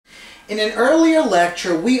In an earlier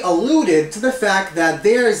lecture, we alluded to the fact that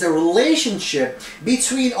there is a relationship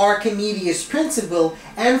between Archimedes' principle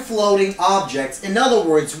and floating objects. In other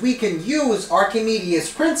words, we can use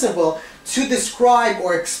Archimedes' principle to describe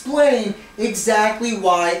or explain exactly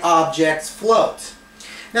why objects float.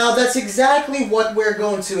 Now, that's exactly what we're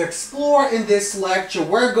going to explore in this lecture.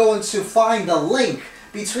 We're going to find a link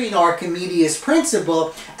between Archimedes'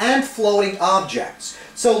 principle and floating objects.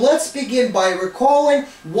 So let's begin by recalling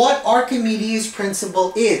what Archimedes'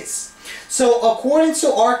 principle is. So according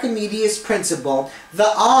to Archimedes' principle,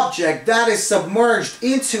 the object that is submerged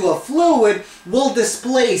into a fluid will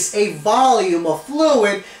displace a volume of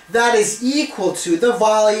fluid that is equal to the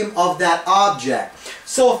volume of that object.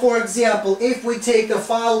 So for example, if we take the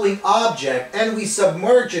following object and we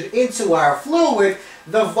submerge it into our fluid,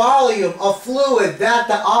 the volume of fluid that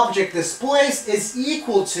the object displaced is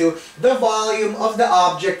equal to the volume of the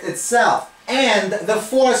object itself. And the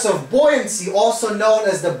force of buoyancy, also known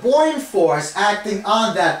as the buoyant force acting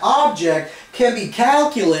on that object, can be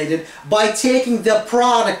calculated by taking the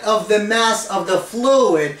product of the mass of the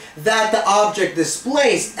fluid that the object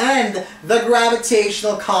displaced and the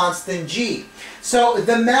gravitational constant g. So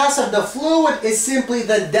the mass of the fluid is simply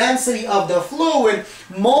the density of the fluid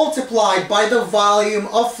multiplied by the volume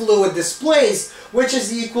of fluid displaced, which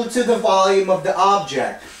is equal to the volume of the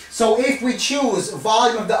object. So if we choose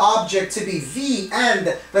volume of the object to be V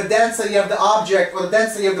and the density of the object or the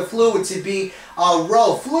density of the fluid to be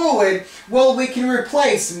rho fluid, well, we can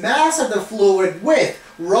replace mass of the fluid with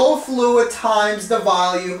rho fluid times the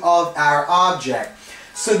volume of our object.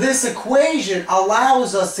 So this equation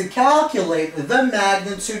allows us to calculate the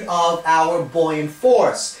magnitude of our buoyant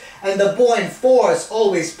force. And the buoyant force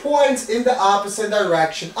always points in the opposite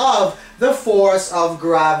direction of the force of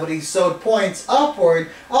gravity. So it points upward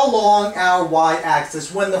along our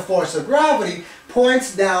y-axis when the force of gravity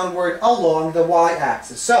points downward along the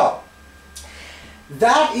y-axis. So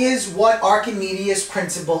that is what Archimedes'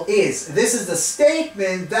 principle is. This is the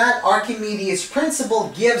statement that Archimedes'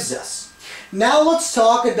 principle gives us. Now let's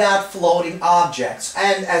talk about floating objects.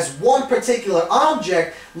 And as one particular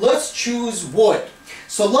object, let's choose wood.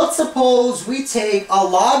 So let's suppose we take a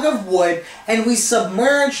log of wood and we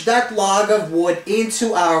submerge that log of wood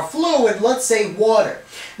into our fluid, let's say water.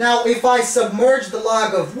 Now if I submerge the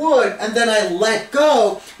log of wood and then I let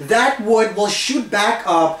go, that wood will shoot back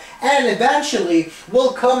up and eventually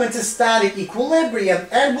will come into static equilibrium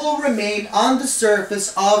and will remain on the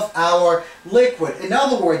surface of our liquid. In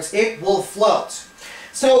other words, it will float.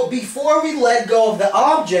 So before we let go of the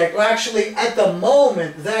object, or actually at the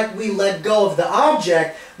moment that we let go of the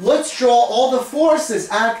object, let's draw all the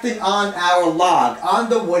forces acting on our log, on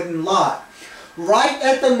the wooden log. Right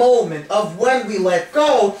at the moment of when we let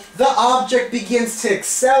go, the object begins to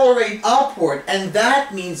accelerate upward, and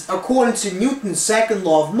that means, according to Newton's second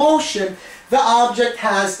law of motion, the object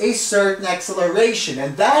has a certain acceleration,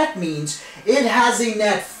 and that means it has a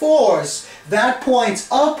net force that points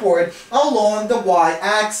upward along the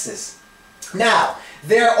y-axis. Now,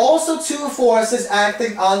 there are also two forces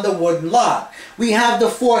acting on the wooden log. We have the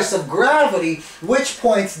force of gravity, which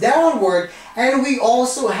points downward, and we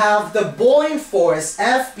also have the buoyant force,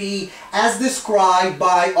 Fb, as described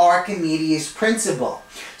by Archimedes' principle.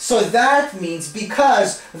 So that means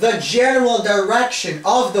because the general direction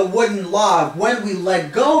of the wooden log when we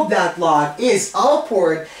let go of that log is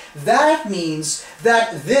upward, that means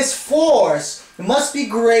that this force must be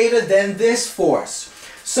greater than this force.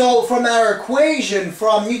 So from our equation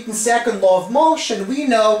from Newton's second law of motion, we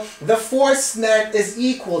know the force net is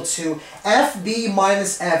equal to Fb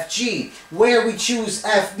minus Fg, where we choose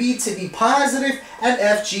Fb to be positive and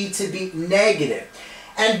Fg to be negative.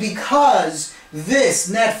 And because this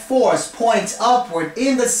net force points upward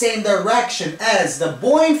in the same direction as the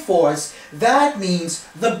buoyant force, that means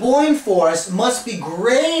the buoyant force must be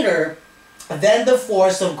greater than the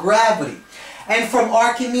force of gravity. And from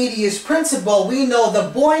Archimedes' principle, we know the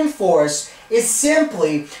buoyant force is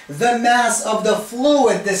simply the mass of the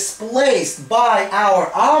fluid displaced by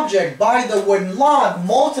our object, by the wooden log,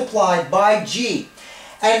 multiplied by g.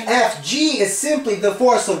 And Fg is simply the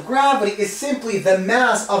force of gravity, is simply the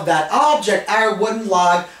mass of that object, our wooden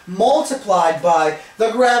log, multiplied by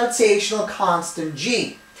the gravitational constant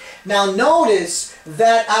g. Now notice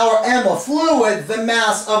that our m of fluid, the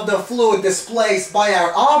mass of the fluid displaced by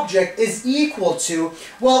our object, is equal to,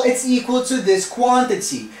 well, it's equal to this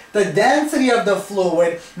quantity, the density of the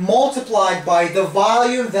fluid multiplied by the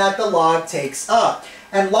volume that the log takes up.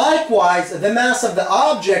 And likewise, the mass of the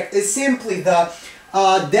object is simply the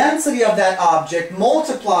density of that object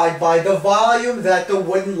multiplied by the volume that the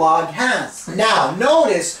wooden log has. Now,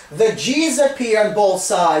 notice the g's appear on both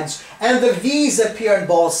sides and the v's appear on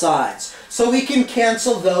both sides. So we can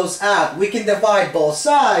cancel those out. We can divide both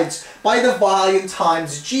sides by the volume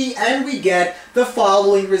times g, and we get the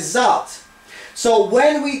following result. So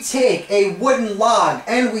when we take a wooden log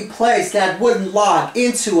and we place that wooden log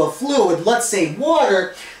into a fluid, let's say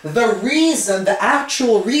water, the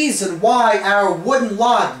actual reason why our wooden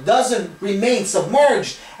log doesn't remain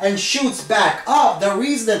submerged and shoots back up, the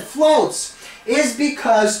reason it floats, is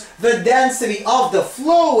because the density of the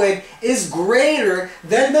fluid is greater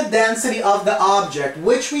than the density of the object,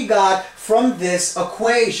 which we got from this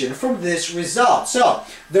equation, from this result. So,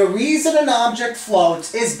 the reason an object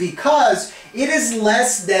floats is because it is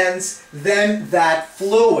less dense than that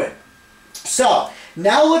fluid. So,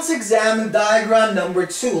 now let's examine diagram number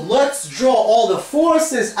 2. Let's draw all the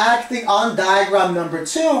forces acting on diagram number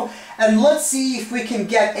 2, and let's see if we can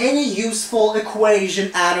get any useful equation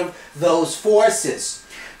out of those forces.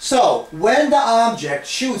 So, when the object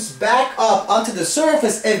shoots back up onto the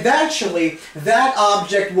surface, eventually that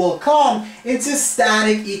object will come into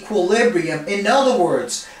static equilibrium. In other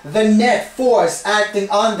words, the net force acting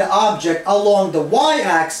on the object along the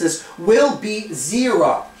y-axis will be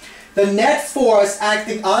 0. The net force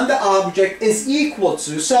acting on the object is equal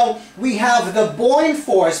to, so we have the buoyant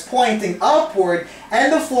force pointing upward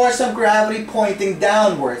and the force of gravity pointing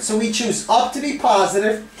downward. So we choose up to be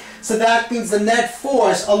positive, so that means the net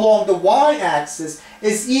force along the y-axis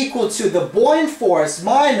is equal to the buoyant force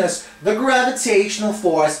minus the gravitational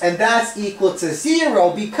force, and that's equal to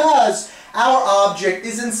 0 because our object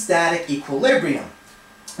is in static equilibrium.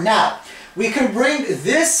 Now, we can bring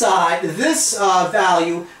this side, this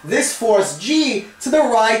value, this force g, to the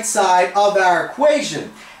right side of our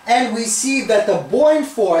equation. And we see that the buoyant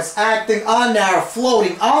force acting on our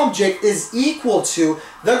floating object is equal to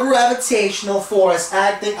the gravitational force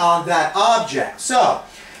acting on that object. So,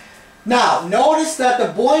 now, notice that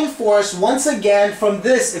the buoyant force, once again, from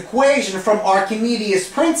this equation, from Archimedes'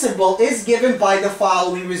 principle, is given by the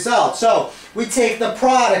following result. So, we take the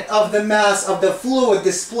product of the mass of the fluid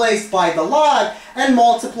displaced by the log and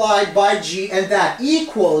multiplied by g, and that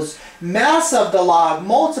equals mass of the log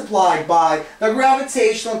multiplied by the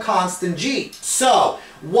gravitational constant g. So,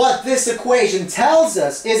 what this equation tells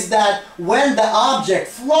us is that when the object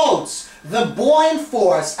floats, the buoyant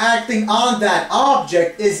force acting on that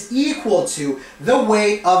object is equal to the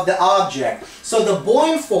weight of the object. So the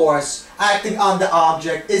buoyant force acting on the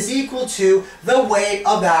object is equal to the weight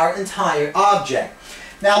of our entire object.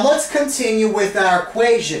 Now let's continue with our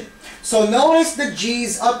equation. So notice the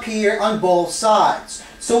g's appear on both sides.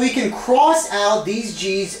 So we can cross out these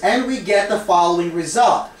g's and we get the following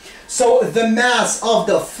result. So the mass of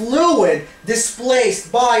the fluid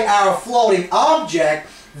displaced by our floating object,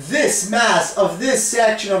 this mass of this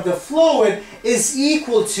section of the fluid, is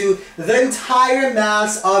equal to the entire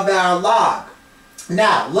mass of our log.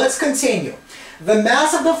 Now, let's continue. The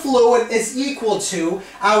mass of the fluid is equal to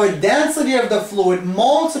our density of the fluid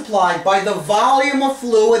multiplied by the volume of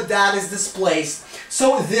fluid that is displaced.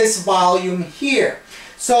 So this volume here.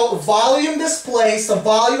 So volume displaced, the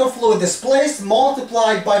volume of fluid displaced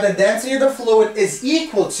multiplied by the density of the fluid is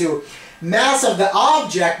equal to mass of the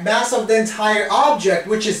object, mass of the entire object,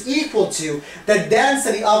 which is equal to the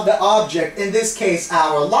density of the object, in this case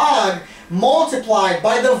our log, multiplied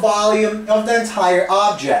by the volume of the entire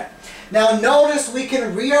object. Now notice we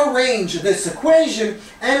can rearrange this equation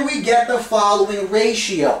and we get the following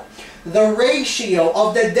ratio. The ratio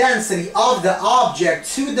of the density of the object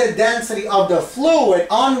to the density of the fluid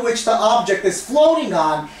on which the object is floating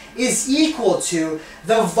on is equal to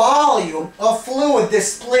the volume of fluid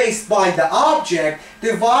displaced by the object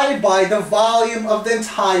divided by the volume of the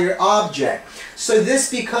entire object. So this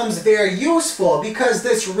becomes very useful because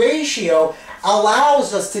this ratio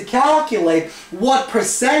allows us to calculate what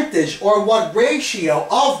percentage or what ratio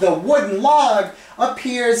of the wooden log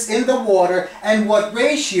appears in the water and what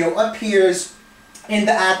ratio appears in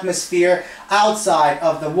the atmosphere outside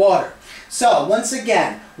of the water. So, once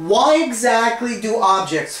again, why exactly do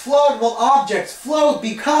objects float? Well, objects float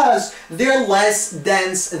because they're less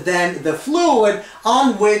dense than the fluid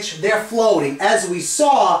on which they're floating, as we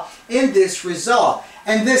saw in this result.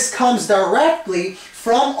 And this comes directly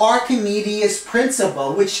from Archimedes'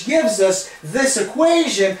 principle, which gives us this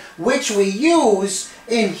equation, which we use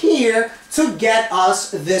in here to get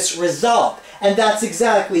us this result. And that's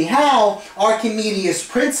exactly how Archimedes'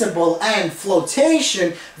 principle and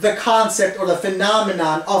flotation, the concept or the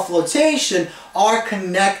phenomenon of flotation, are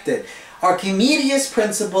connected. Archimedes'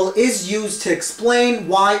 principle is used to explain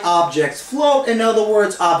why objects float. In other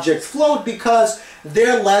words, objects float because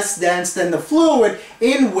they're less dense than the fluid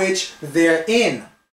in which they're in.